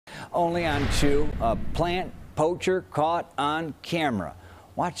only on 2. A plant poacher caught on camera.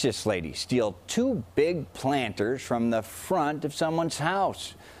 Watch this lady steal 2 big planters from the front of someone's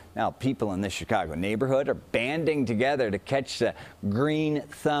house. Now, people in this Chicago neighborhood are banding together to catch the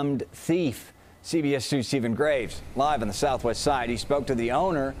green-thumbed thief. CBS 2's Stephen Graves, live on the Southwest Side. He spoke to the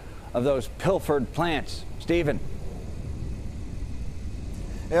owner of those pilfered plants. Stephen.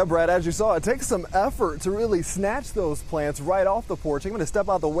 Yeah, Brad, as you saw, it takes some effort to really snatch those plants right off the porch. I'm going to step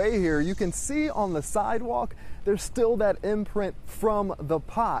out the way here. You can see on the sidewalk, there's still that imprint from the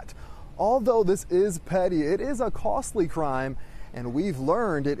pot. Although this is petty, it is a costly crime, and we've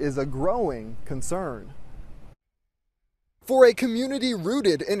learned it is a growing concern. For a community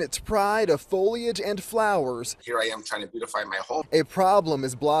rooted in its pride of foliage and flowers, here I am trying to beautify my home. A problem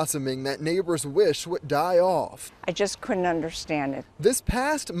is blossoming that neighbors wish would die off. I just couldn't understand it. This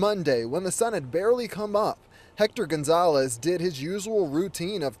past Monday, when the sun had barely come up, Hector Gonzalez did his usual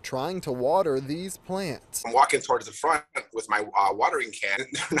routine of trying to water these plants. I'm walking towards the front with my watering can.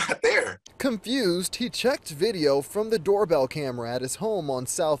 They're not there. Confused, he checked video from the doorbell camera at his home on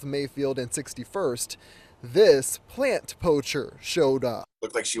South Mayfield and 61st. This plant poacher showed up.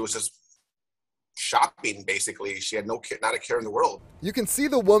 Looked like she was just shopping, basically. She had not a care in the world. You can see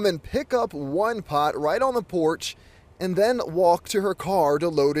the woman pick up one pot right on the porch and then walk to her car to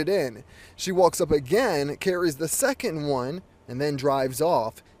load it in. She walks up again, carries the second one, and then drives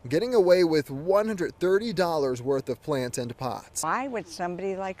off, getting away with $130 worth of plants and pots. Why would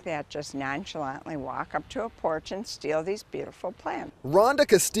somebody like that just nonchalantly walk up to a porch and steal these beautiful plants? Rhonda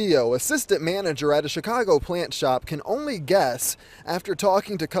Castillo, assistant manager at a Chicago plant shop, can only guess after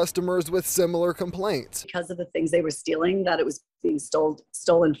talking to customers with similar complaints. Because of the things they were stealing, that it was being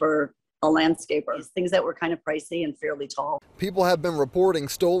stolen for a landscaper. Things that were kind of pricey and fairly tall. People have been reporting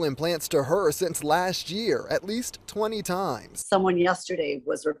stolen plants to her since last year, at least 20 times. Someone yesterday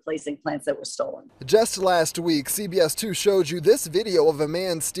was replacing plants that were stolen. Just last week, CBS 2 showed you this video of a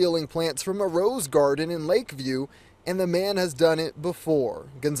man stealing plants from a rose garden in Lakeview, and the man has done it before.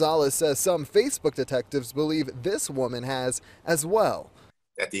 Gonzalez says some Facebook detectives believe this woman has as well.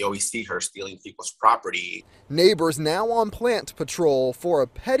 That they always see her stealing people's property. Neighbors now on plant patrol for a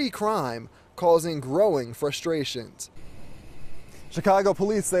petty crime causing growing frustrations. Chicago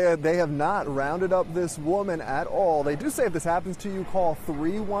police say they have not rounded up this woman at all. They do say if this happens to you, call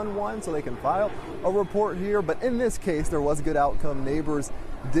 311 so they can file a report here. But in this case, there was a good outcome. Neighbors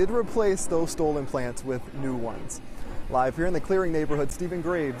did replace those stolen plants with new ones. Live here in the Clearing neighborhood, Stephen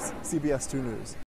Graves, CBS 2 News.